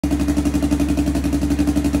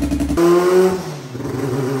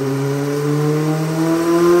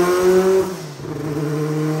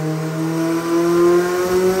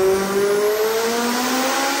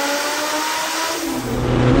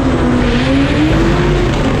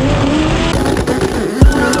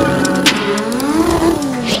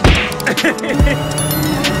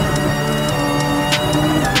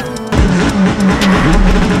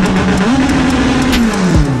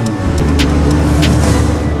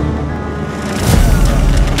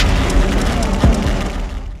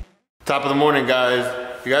Top of the morning, guys.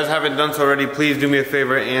 If you guys haven't done so already, please do me a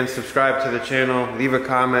favor and subscribe to the channel. Leave a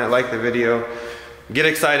comment, like the video. Get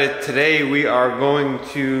excited. Today we are going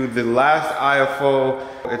to the last IFO.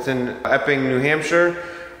 It's in Epping, New Hampshire.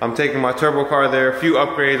 I'm taking my turbo car there. A few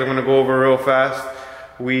upgrades I'm gonna go over real fast.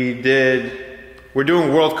 We're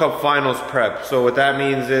doing World Cup Finals prep. So what that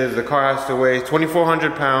means is the car has to weigh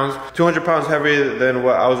 2,400 pounds, 200 pounds heavier than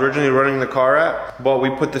what I was originally running the car at. But we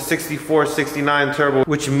put the 64-69 turbo,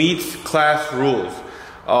 which meets class rules.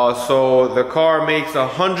 So the car makes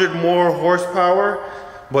 100 more horsepower,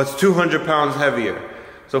 but it's 200 pounds heavier.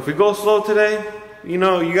 So if we go slow today, you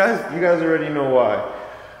know, you guys already know why.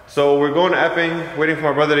 So we're going to Epping, waiting for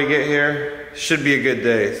my brother to get here. Should be a good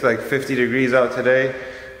day. It's like 50 degrees out today.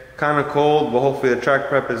 Kind of cold, but hopefully the track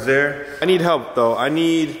prep is there. I need help though. I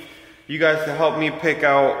need you guys to help me pick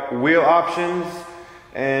out wheel options.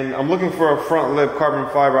 And I'm looking for a front lip carbon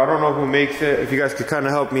fiber. I don't know who makes it. If you guys could kind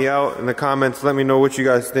of help me out in the comments, let me know what you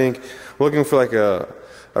guys think. I'm looking for like a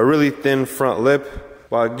really thin front lip.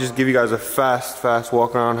 Well, I'll just give you guys a fast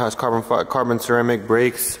walk around. Has carbon ceramic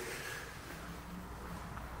brakes.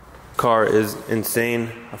 Car is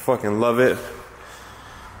insane. I fucking love it.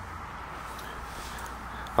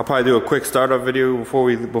 I'll probably do a quick startup video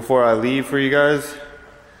before I leave for you guys.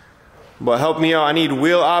 But help me out. I need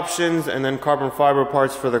wheel options and then carbon fiber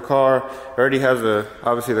parts for the car. It already has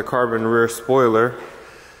obviously the carbon rear spoiler.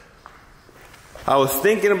 I was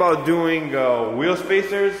thinking about doing wheel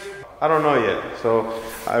spacers. I don't know yet. So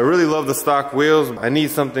I really love the stock wheels. I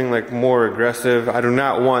need something like more aggressive. I do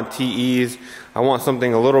not want TEs. I want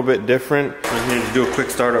something a little bit different. I'm here to do a quick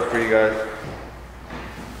startup for you guys.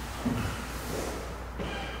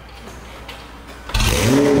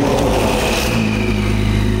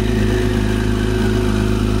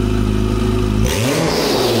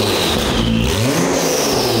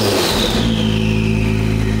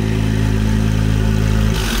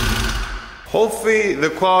 Hopefully the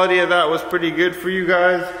quality of that was pretty good for you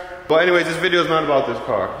guys. But anyways, this video is not about this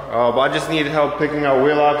car. But I just need help picking out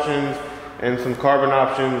wheel options and some carbon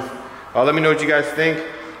options. Let me know what you guys think.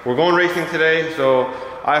 We're going racing today, so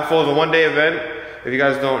IFO is a one-day event. If you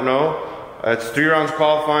guys don't know, it's 3 rounds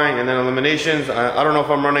qualifying and then eliminations. I don't know if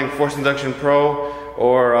I'm running Force Induction Pro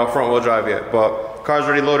or front wheel drive yet, but car's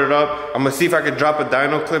already loaded up. I'm gonna see if I could drop a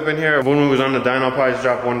dyno clip in here. When we was on the dyno, I'll probably just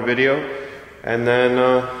drop one video. And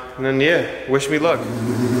then yeah, wish me luck.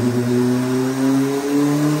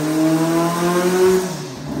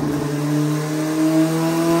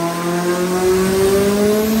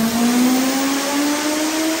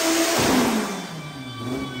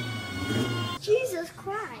 Jesus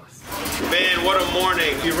Christ. Man, what a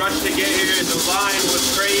morning. We rushed to get here. The line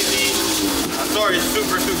was crazy. I'm sorry it's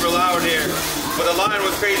super loud here. But the line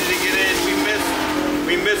was crazy to get in.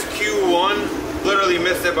 We missed Q1. Literally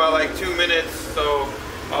missed it by like 2 minutes. So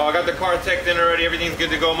I got the car teched in already. Everything's good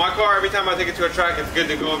to go. My car, every time I take it to a track, it's good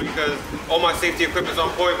to go because all my safety equipment's on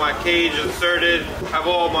point. My cage is inserted. I have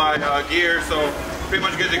all my gear, so pretty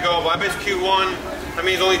much good to go. But I missed Q1. That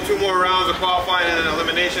means only 2 more rounds of qualifying and then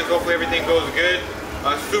eliminations. Hopefully everything goes good.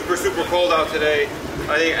 Super cold out today.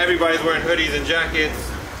 I think everybody's wearing hoodies and jackets.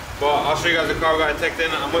 But I'll show you guys the car we got teched in.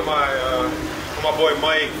 I'm with my boy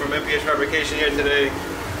Mike from MPH Fabrication here today.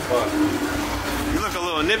 But you look a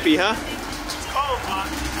little nippy, huh? It's cold, man.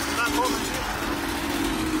 It's not cold as shit.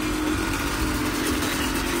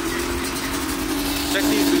 Check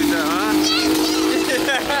these dudes out, huh?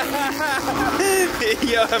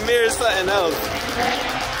 Yo, Amir's something else.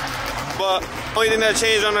 But only thing that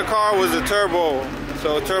changed on the car was the turbo.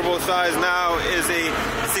 So turbo size now is a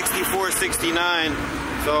 64-69.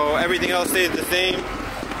 So everything else stays the same.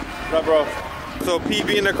 What up, bro? So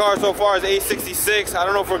PB in the car so far is 866. I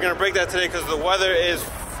don't know if we're gonna break that today because the weather is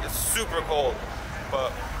super cold.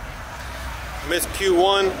 But missed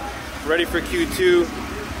Q1, ready for Q2.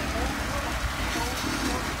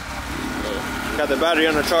 Got the battery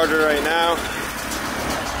on the charger right now.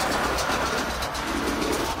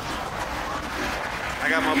 I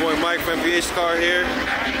got my boy Mike from MPH's car here.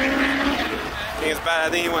 I think it's bad. I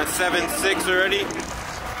think he went 7.6 already.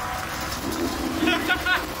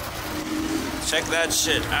 Check that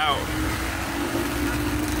shit out.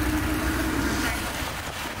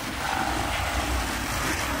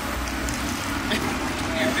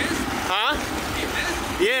 Huh?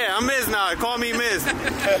 Yeah, I'm Miz now. Call me Miz.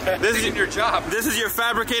 This is your job. This is your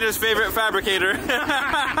fabricator's favorite fabricator.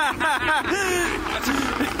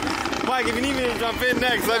 Mike, if you need me to jump in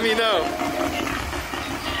next, let me know.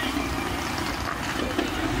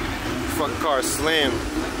 Fucking car slammed.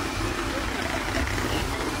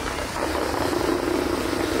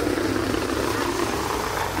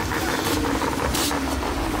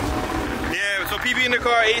 in the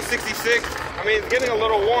car, 866. I mean, it's getting a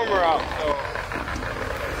little warmer out, so.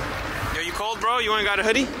 Yo, you cold, bro? You ain't got a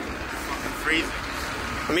hoodie? Fucking freezing.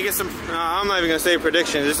 Let me get some, I'm not even gonna say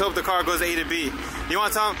predictions. Just hope the car goes A to B. You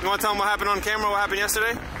wanna tell them what happened on camera, what happened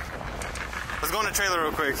yesterday? Let's go in the trailer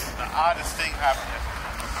real quick. The oddest thing happened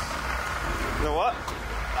yesterday. The what?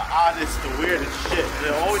 The oddest, the weirdest shit.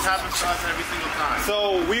 It always happens to us every single time.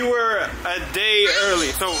 So we were a day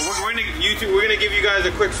early. So we're gonna give you guys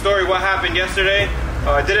a quick story what happened yesterday.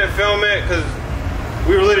 I didn't film it because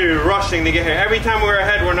we were literally rushing to get here. Every time we're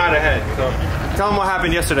ahead, we're not ahead. So tell them what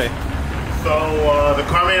happened yesterday. So the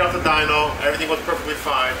car made off the dyno. Everything was perfectly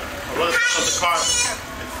fine. I run the car.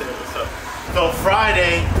 What's up? So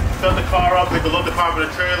Friday, set the car up. We could load the car with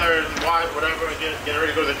a trailer and whatever, and get ready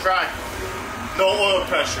to go to the track. No oil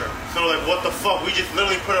pressure. So like, what the fuck? We just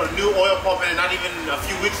literally put a new oil pump in it not even a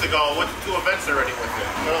few weeks ago. Went to 2 events already with it.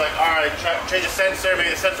 So we're like, all right, change the sensor. Maybe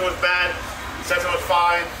the sensor was bad. The sensor was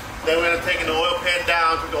fine. Then we ended up taking the oil pan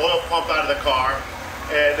down, took the oil pump out of the car,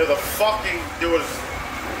 and there was a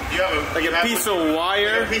piece of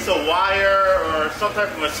wire? Like a piece of wire or some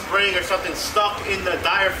type of a spring or something stuck in the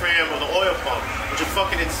diaphragm of the oil pump, which is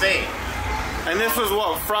fucking insane. And this was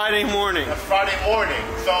what, Friday morning? That's Friday morning.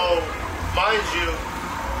 So, mind you,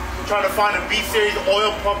 trying to find a B-series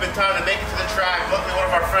oil pump in time to make it to the track. Luckily, one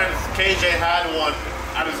of our friends, KJ, had one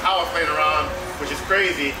at his house laying around, which is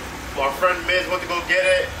crazy. So our friend Miz went to go get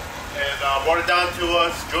it and brought it down to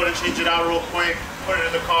us. Jordan changed it out real quick, put it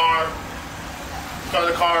in the car.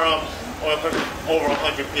 Started the car up, oil pressure over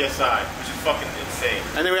 100 PSI, which is fucking insane.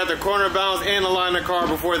 And then we had the corner bounce and align the car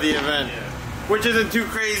before the event, which isn't too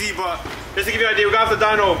crazy, but just to give you an idea, we got the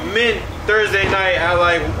dyno mint Thursday night at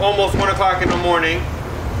like almost 1 o'clock in the morning.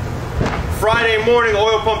 Friday morning,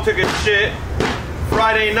 oil pump took a shit.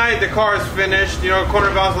 Friday night, the car is finished, you know, corner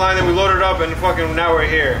bounce line, then we loaded up and fucking now we're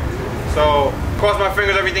here. So, cross my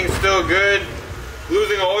fingers, everything's still good.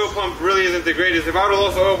 Losing an oil pump really isn't the greatest. If I would have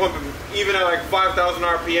lost an oil pump even at like 5,000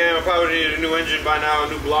 RPM, I probably would have needed a new engine by now, a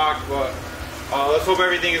new block, but let's hope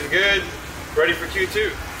everything is good. Ready for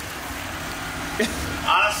Q2.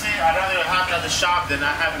 Honestly, I'd rather it happen at the shop than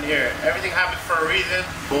not happen here. Everything happens for a reason.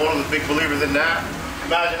 We're one of the big believers in that.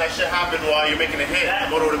 Imagine that shit happened while you're making a hit.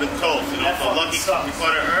 The motor would have been toast. You know? So lucky we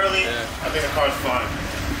caught it early. Yeah. I think the car's fine.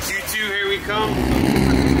 Q2, here we come.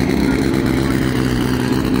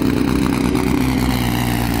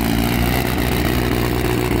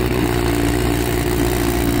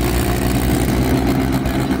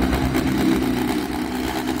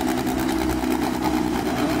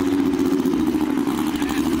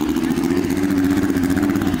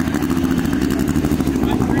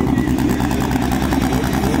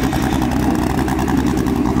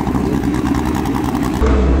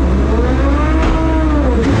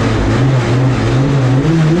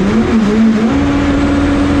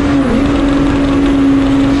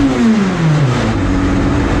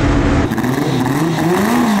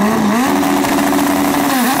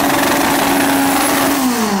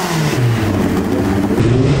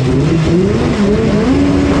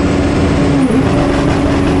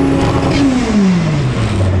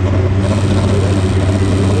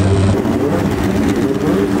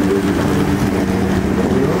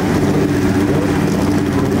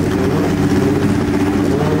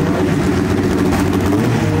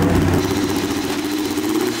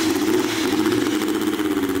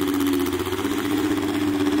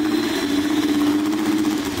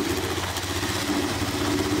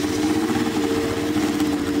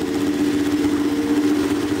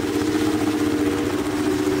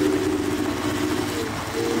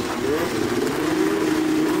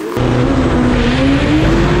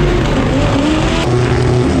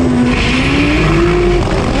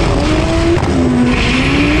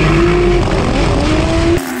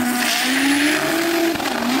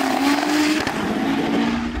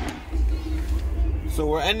 So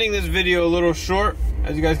we're ending this video a little short.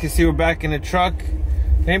 As you guys can see, we're back in the truck.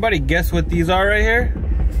 Can anybody guess what these are right here?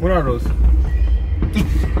 What are those?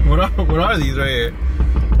 what are these right here?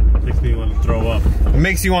 Makes me want to throw up. It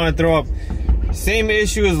makes you want to throw up. Same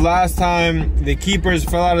issue as last time. The keepers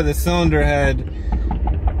fell out of the cylinder head.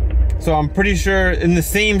 So I'm pretty sure in the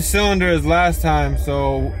same cylinder as last time.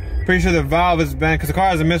 So pretty sure the valve is bent because the car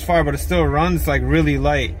has a misfire, but it still runs like really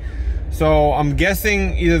light. So I'm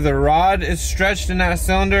guessing either the rod is stretched in that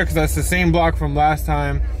cylinder because that's the same block from last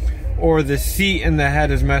time, or the seat in the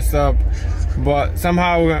head is messed up. But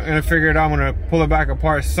somehow we're gonna figure it out. I'm gonna pull it back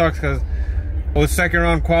apart. It sucks because it was second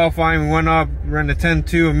round qualifying. We went up, ran the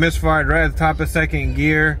 10.2 and misfired right at the top of second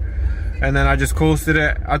gear. And then I just coasted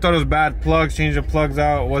it. I thought it was bad plugs, changed the plugs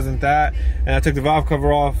out, it wasn't that. And I took the valve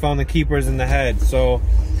cover off, found the keepers in the head. So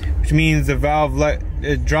we which means the valve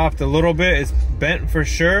it dropped a little bit. It's bent for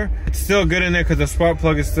sure. It's still good in there because the spark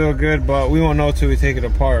plug is still good, but we won't know till we take it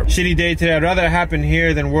apart. Shitty day today. I'd rather it happen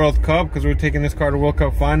here than World Cup because we're taking this car to World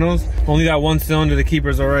Cup finals. Only got one cylinder. The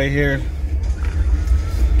keepers are right here.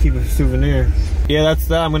 Keep a souvenir. Yeah, that's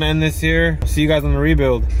that. I'm gonna end this here. See you guys on the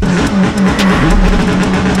rebuild.